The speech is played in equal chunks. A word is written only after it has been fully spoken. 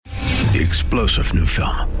The explosive new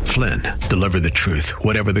film, Flynn, deliver the truth,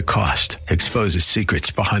 whatever the cost, exposes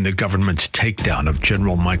secrets behind the government's takedown of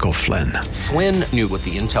General Michael Flynn. Flynn knew what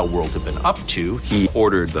the intel world had been up to. He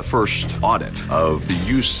ordered the first audit of the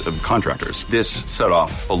use of contractors. This set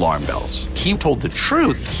off alarm bells. He told the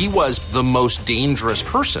truth. He was the most dangerous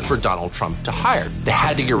person for Donald Trump to hire. They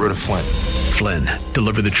had to get rid of Flynn. Flynn,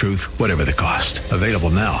 deliver the truth, whatever the cost. Available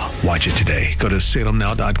now. Watch it today. Go to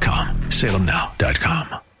salemnow.com.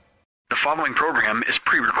 salemnow.com. The following program is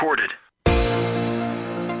pre-recorded.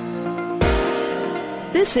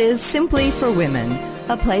 This is Simply for Women,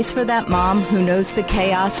 a place for that mom who knows the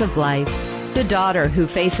chaos of life, the daughter who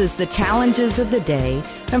faces the challenges of the day,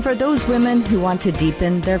 and for those women who want to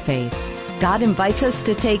deepen their faith. God invites us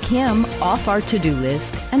to take Him off our to-do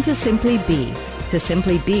list and to simply be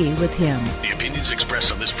with Him. The opinions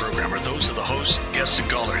expressed on this program are those of the hosts, guests, and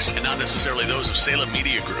callers, and not necessarily those of Salem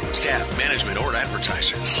Media Group, staff, management, or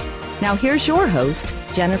advertisers. Now here's your host,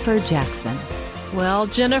 Jennifer Jackson. Well,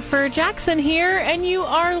 Jennifer Jackson here, and you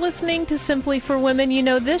are listening to Simply for Women. You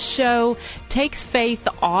know, this show takes faith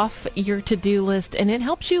off your to-do list, and it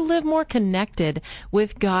helps you live more connected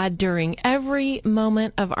with God during every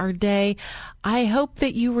moment of our day. I hope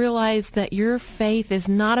that you realize that your faith is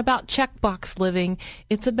not about checkbox living.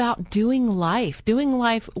 It's about doing life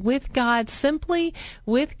with God, simply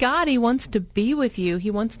with God. He wants to be with you.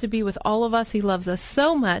 He wants to be with all of us. He loves us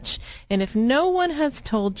so much. And if no one has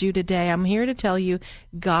told you today, I'm here to tell you,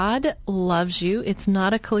 God loves you. It's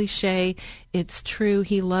not a cliche. It's true.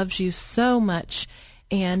 He loves you so much.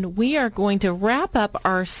 And we are going to wrap up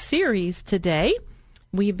our series today.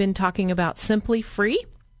 We've been talking about Simply Free.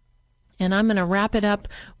 And I'm going to wrap it up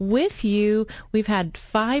with you. We've had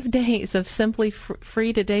 5 days of Simply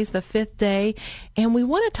Free. Today's the 5th day. And we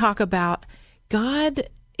want to talk about God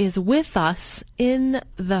is with us in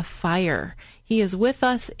the fire. He is with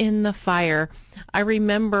us in the fire. I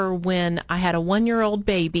remember when I had a 1-year-old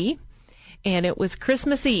baby, and it was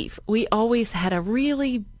Christmas Eve. We always had a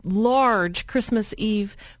really large Christmas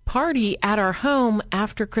Eve party at our home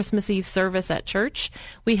after Christmas Eve service at church.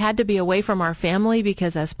 We had to be away from our family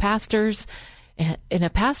because as pastors, in a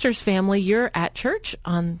pastor's family, you're at church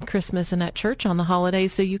on Christmas and at church on the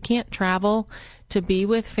holidays, so you can't travel to be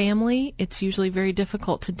with family. It's usually very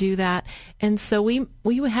difficult to do that. And so we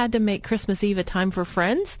had to make Christmas Eve a time for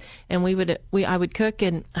friends, and I would cook,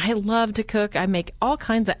 and I love to cook. I make all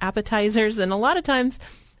kinds of appetizers, and a lot of times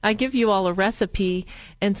I give you all a recipe.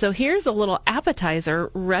 And so here's a little appetizer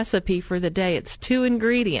recipe for the day. It's 2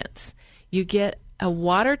 ingredients. You get a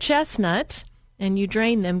water chestnut, and you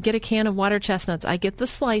drain them. Get a can of water chestnuts. I get the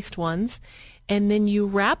sliced ones. And then you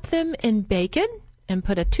wrap them in bacon and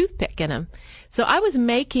put a toothpick in them. So I was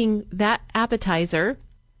making that appetizer,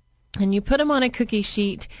 and you put them on a cookie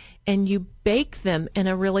sheet, and you bake them in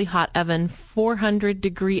a really hot oven,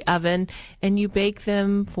 400-degree oven, and you bake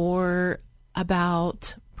them for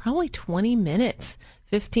about probably 20 minutes,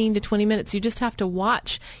 15 to 20 minutes. You just have to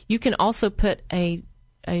watch. You can also put a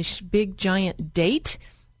big giant date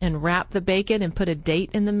and wrap the bacon and put a date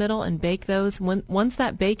in the middle and bake those. Once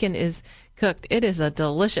that bacon is cooked, it is a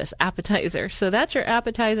delicious appetizer. So that's your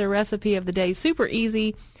appetizer recipe of the day. Super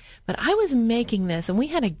easy. But I was making this, and we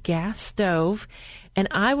had a gas stove, and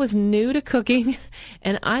I was new to cooking,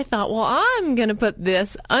 and I thought, well, I'm going to put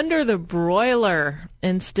this under the broiler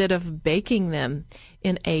instead of baking them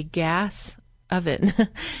in a gas oven.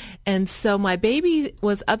 And so my baby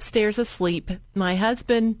was upstairs asleep. My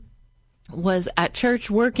husband was at church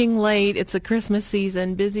working late. It's a Christmas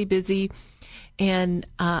season, busy. And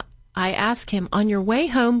I asked him, on your way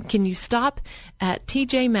home, can you stop at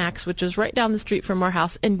TJ Maxx, which is right down the street from our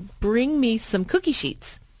house, and bring me some cookie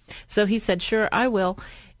sheets? So he said, sure, I will.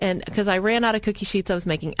 And because I ran out of cookie sheets, I was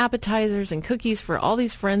making appetizers and cookies for all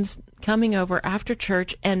these friends coming over after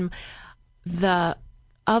church, and the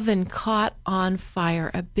oven caught on fire,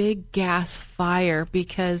 a big gas fire,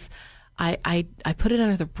 because I put it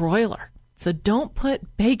under the broiler. So don't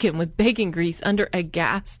put bacon with bacon grease under a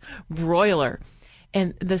gas broiler.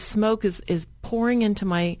 And the smoke is pouring into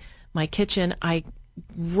my kitchen. I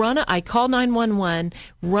call 911,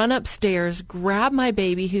 run upstairs, grab my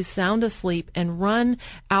baby who's sound asleep, and run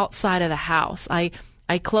outside of the house.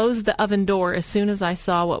 I closed the oven door as soon as I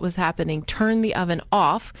saw what was happening, turned the oven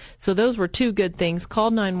off. So those were 2 good things.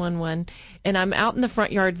 Called 911, and I'm out in the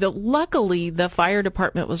front yard. Luckily, the fire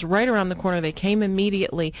department was right around the corner. They came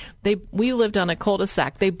immediately. We lived on a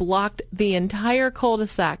cul-de-sac. They blocked the entire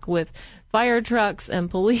cul-de-sac with fire trucks and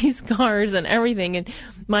police cars and everything. And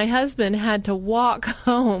my husband had to walk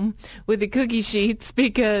home with the cookie sheets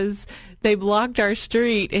because they blocked our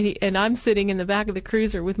street, and I'm sitting in the back of the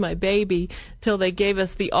cruiser with my baby till they gave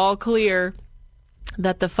us the all clear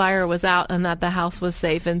that the fire was out and that the house was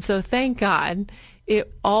safe. And so thank God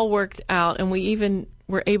it all worked out, and we even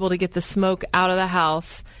were able to get the smoke out of the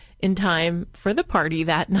house in time for the party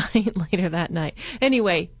that night, later that night.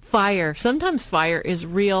 Anyway, fire. Sometimes fire is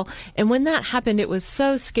real. And when that happened, it was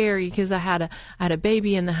so scary because I had a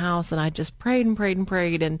baby in the house, and I just prayed and prayed and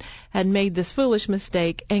prayed and had made this foolish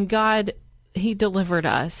mistake. And God, he delivered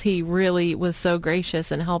us. He really was so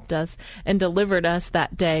gracious and helped us and delivered us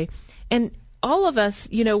that day. And all of us,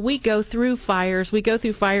 you know, we go through fires. We go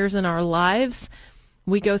through fires in our lives.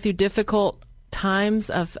 We go through difficult times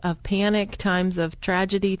of panic, times of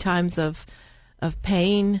tragedy, times of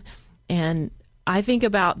pain. And I think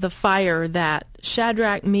about the fire that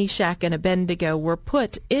Shadrach, Meshach, and Abednego were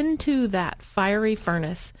put into that fiery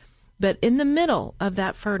furnace. But in the middle of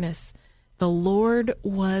that furnace, the Lord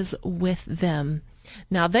was with them.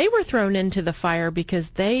 Now, they were thrown into the fire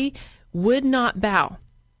because they would not bow.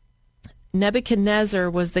 Nebuchadnezzar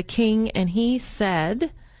was the king, and he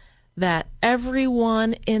said that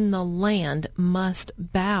everyone in the land must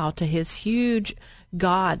bow to his huge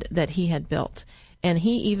god that he had built. And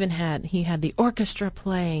he had the orchestra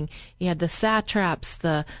playing. He had the satraps,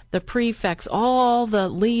 the prefects, all the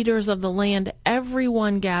leaders of the land,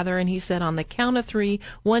 everyone gather. And he said, on the count of 3,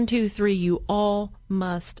 1, 2, 3, you all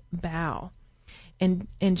must bow. And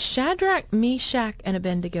Shadrach, Meshach, and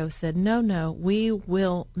Abednego said, no, we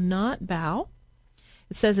will not bow.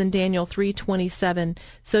 It says in Daniel 3:27,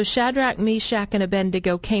 so Shadrach, Meshach, and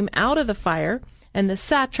Abednego came out of the fire, and the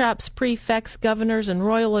satraps, prefects, governors, and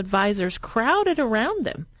royal advisors crowded around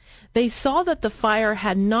them. They saw that the fire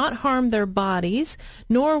had not harmed their bodies,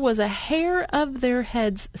 nor was a hair of their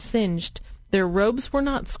heads singed. Their robes were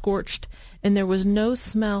not scorched, and there was no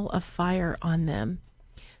smell of fire on them.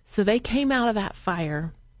 So they came out of that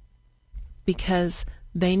fire because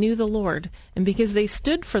they knew the Lord, and because they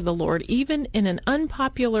stood for the Lord, even in an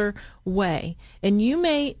unpopular way. And you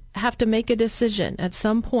may have to make a decision at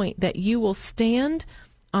some point that you will stand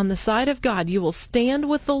on the side of God. You will stand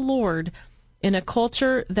with the Lord in a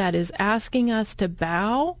culture that is asking us to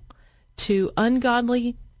bow to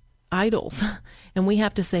ungodly idols. And we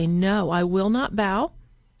have to say, no, I will not bow.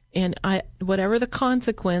 And whatever the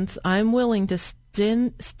consequence, I'm willing to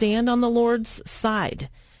stand on the Lord's side.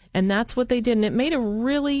 And that's what they did. And it made a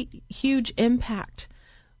really huge impact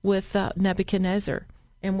with Nebuchadnezzar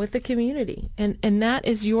and with the community. And that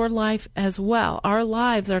is your life as well. Our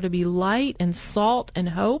lives are to be light and salt and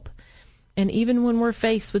hope. And even when we're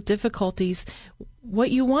faced with difficulties,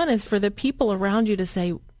 what you want is for the people around you to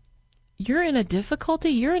say, you're in a difficulty,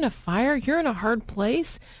 you're in a fire, you're in a hard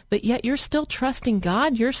place, but yet you're still trusting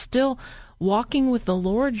God. You're still walking with the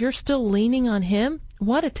Lord. You're still leaning on Him.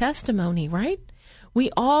 What a testimony, right? We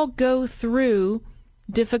all go through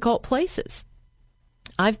difficult places.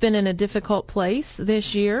 I've been in a difficult place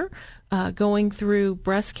this year, going through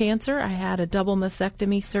breast cancer. I had a double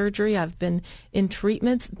mastectomy surgery. I've been in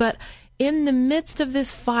treatments. But in the midst of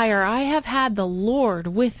this fire, I have had the Lord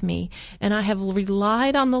with me, and I have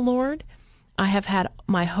relied on the Lord. I have had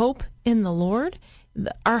my hope in the Lord.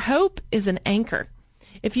 Our hope is an anchor.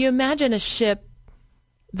 If you imagine a ship,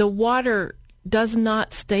 the water does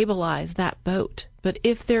not stabilize that boat. But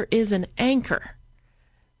if there is an anchor,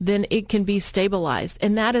 then it can be stabilized.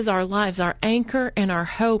 And that is our lives. Our anchor and our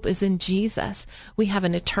hope is in Jesus. We have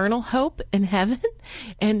an eternal hope in heaven.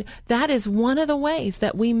 And that is one of the ways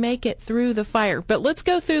that we make it through the fire. But let's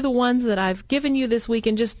go through the ones that I've given you this week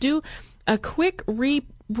and just do a quick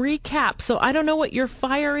recap. So I don't know what your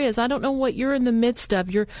fire is. I don't know what you're in the midst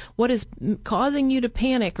of. What is causing you to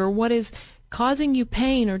panic, or what is causing you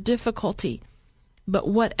pain or difficulty. But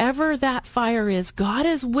whatever that fire is, God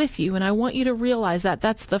is with you, and I want you to realize that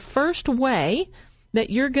that's the first way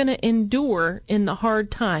that you're going to endure in the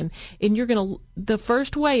hard time. And the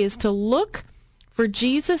first way is to look for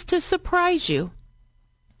Jesus to surprise you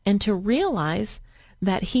and to realize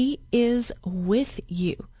that He is with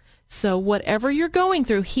you. So whatever you're going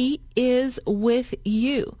through, He is with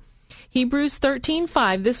you. Hebrews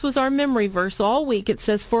 13:5, this was our memory verse all week. It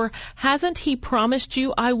says, for hasn't He promised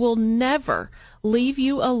you, I will never leave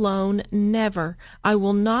you alone, never. I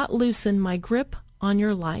will not loosen my grip on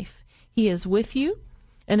your life. He is with you.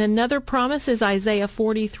 And another promise is Isaiah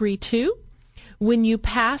 43:2. When you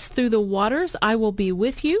pass through the waters, I will be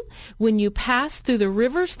with you. When you pass through the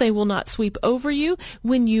rivers, they will not sweep over you.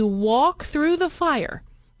 When you walk through the fire,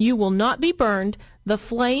 You will not be burned. The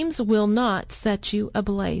flames will not set you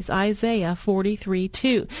ablaze. Isaiah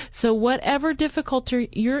 43:2. So whatever difficulty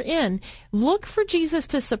you're in, look for Jesus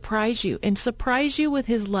to surprise you and surprise you with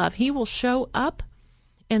his love. He will show up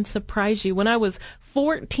and surprise you. When I was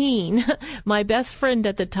 14, my best friend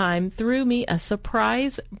at the time threw me a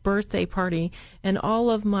surprise birthday party, and all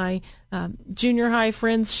of my junior high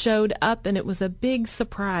friends showed up, and it was a big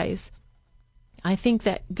surprise. I think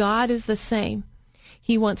that God is the same.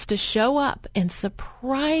 He wants to show up and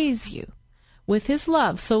surprise you with his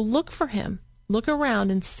love. So look for him. Look around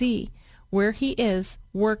and see where he is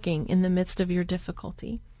working in the midst of your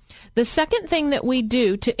difficulty. The second thing that we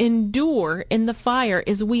do to endure in the fire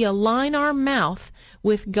is we align our mouth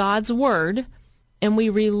with God's word, and we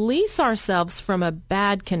release ourselves from a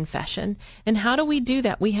bad confession. And how do we do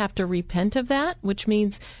that? We have to repent of that, which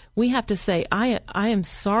means we have to say, I am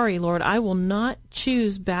sorry, Lord. I will not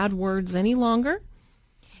choose bad words any longer.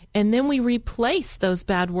 And then we replace those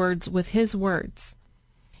bad words with his words.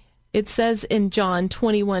 It says in John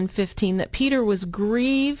 21:15 that Peter was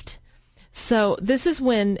grieved. So this is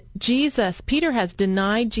when Peter has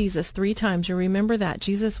denied Jesus 3 times. You remember that.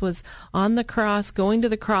 Jesus was on the cross, going to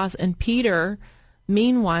the cross, and Peter,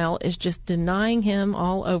 meanwhile, is just denying him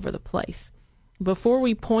all over the place. Before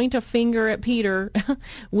we point a finger at Peter,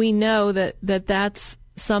 we know that that's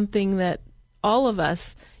something that all of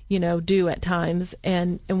us do at times,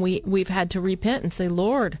 and we've had to repent and say,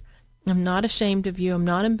 Lord, I'm not ashamed of you. I'm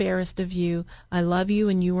not embarrassed of you. I love you,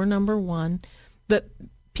 and you are number one. But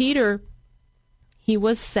Peter, he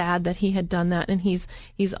was sad that he had done that, and he's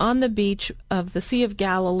on the beach of the Sea of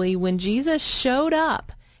Galilee when Jesus showed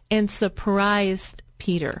up and surprised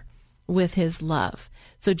Peter with his love.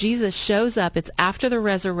 So Jesus shows up. It's after the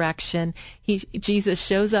resurrection. Jesus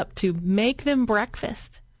shows up to make them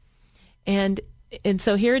breakfast. And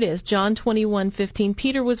so here it is, John 21:15.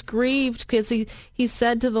 Peter was grieved because he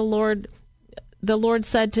said to the Lord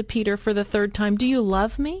said to Peter for the 3rd time, do you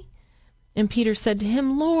love me? And Peter said to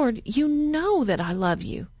him, Lord, you know that I love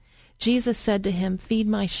you. Jesus said to him, feed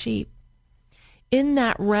my sheep. In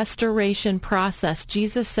that restoration process,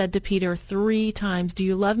 Jesus said to Peter 3 times, do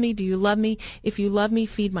you love me? Do you love me? If you love me,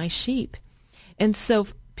 feed my sheep. And so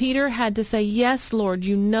Peter had to say, yes, Lord,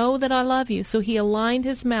 you know that I love you. So he aligned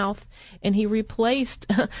his mouth and he replaced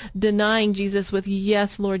denying Jesus with,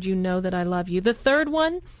 yes, Lord, you know that I love you. The third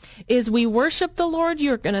one is we worship the Lord.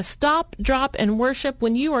 You're going to stop, drop, and worship.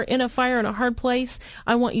 When you are in a fire in a hard place,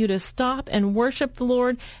 I want you to stop and worship the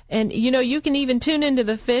Lord. And, you can even tune into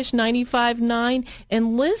the Fish 95.9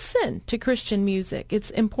 and listen to Christian music. It's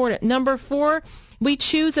important. Number 4, we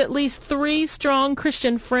choose at least 3 strong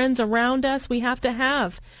Christian friends around us. We have to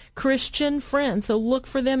have Christian friends. So look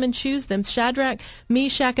for them and choose them. Shadrach,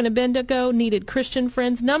 Meshach, and Abednego needed Christian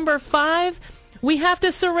friends. Number 5, we have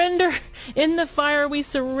to surrender. In the fire, we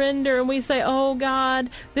surrender and we say, oh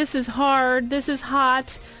God, this is hard, this is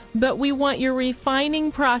hot, but we want your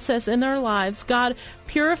refining process in our lives. God,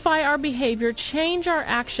 purify our behavior, change our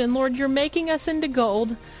action. Lord, you're making us into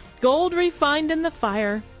gold refined in the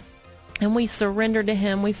fire. And we surrender to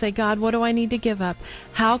him. We say, God, what do I need to give up?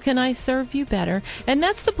 How can I serve you better? And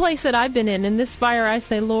that's the place that I've been in. In this fire, I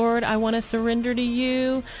say, Lord, I want to surrender to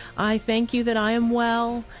you. I thank you that I am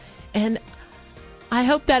well. And I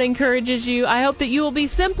hope that encourages you. I hope that you will be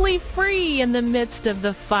simply free in the midst of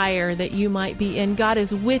the fire that you might be in. God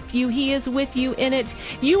is with you. He is with you in it.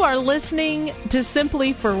 You are listening to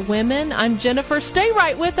Simply for Women. I'm Jennifer. Stay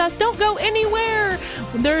right with us. Don't go anywhere.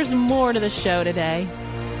 There's more to the show today.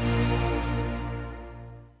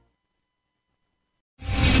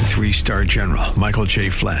 3-star General Michael J.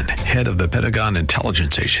 Flynn, head of the Pentagon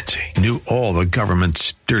Intelligence Agency, knew all the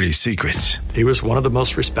government's dirty secrets. He was one of the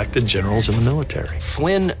most respected generals in the military.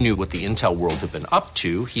 Flynn knew what the intel world had been up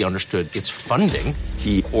to. He understood its funding.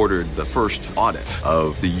 He ordered the first audit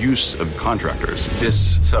of the use of contractors.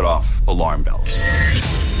 This set off alarm bells.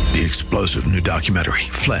 The explosive new documentary,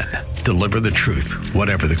 Flynn, Deliver the Truth,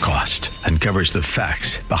 Whatever the Cost, uncovers the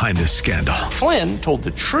facts behind the scandal. Flynn told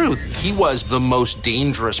the truth. He was the most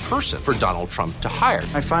dangerous person for Donald Trump to hire.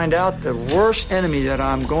 I find out the worst enemy that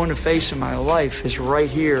I'm going to face in my life is right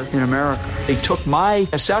here in America. They took my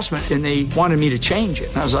assessment and they wanted me to change it.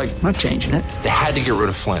 And I was like, I'm not changing it. They had to get rid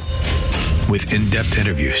of Flynn. With in-depth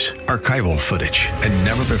interviews, archival footage, and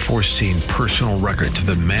never-before-seen personal records of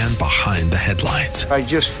the man behind the headlines. I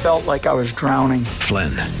just felt like I was drowning.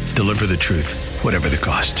 Flynn, Deliver the Truth, Whatever the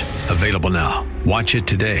Cost. Available now. Watch it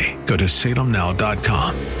today. Go to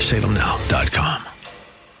salemnow.com. salemnow.com.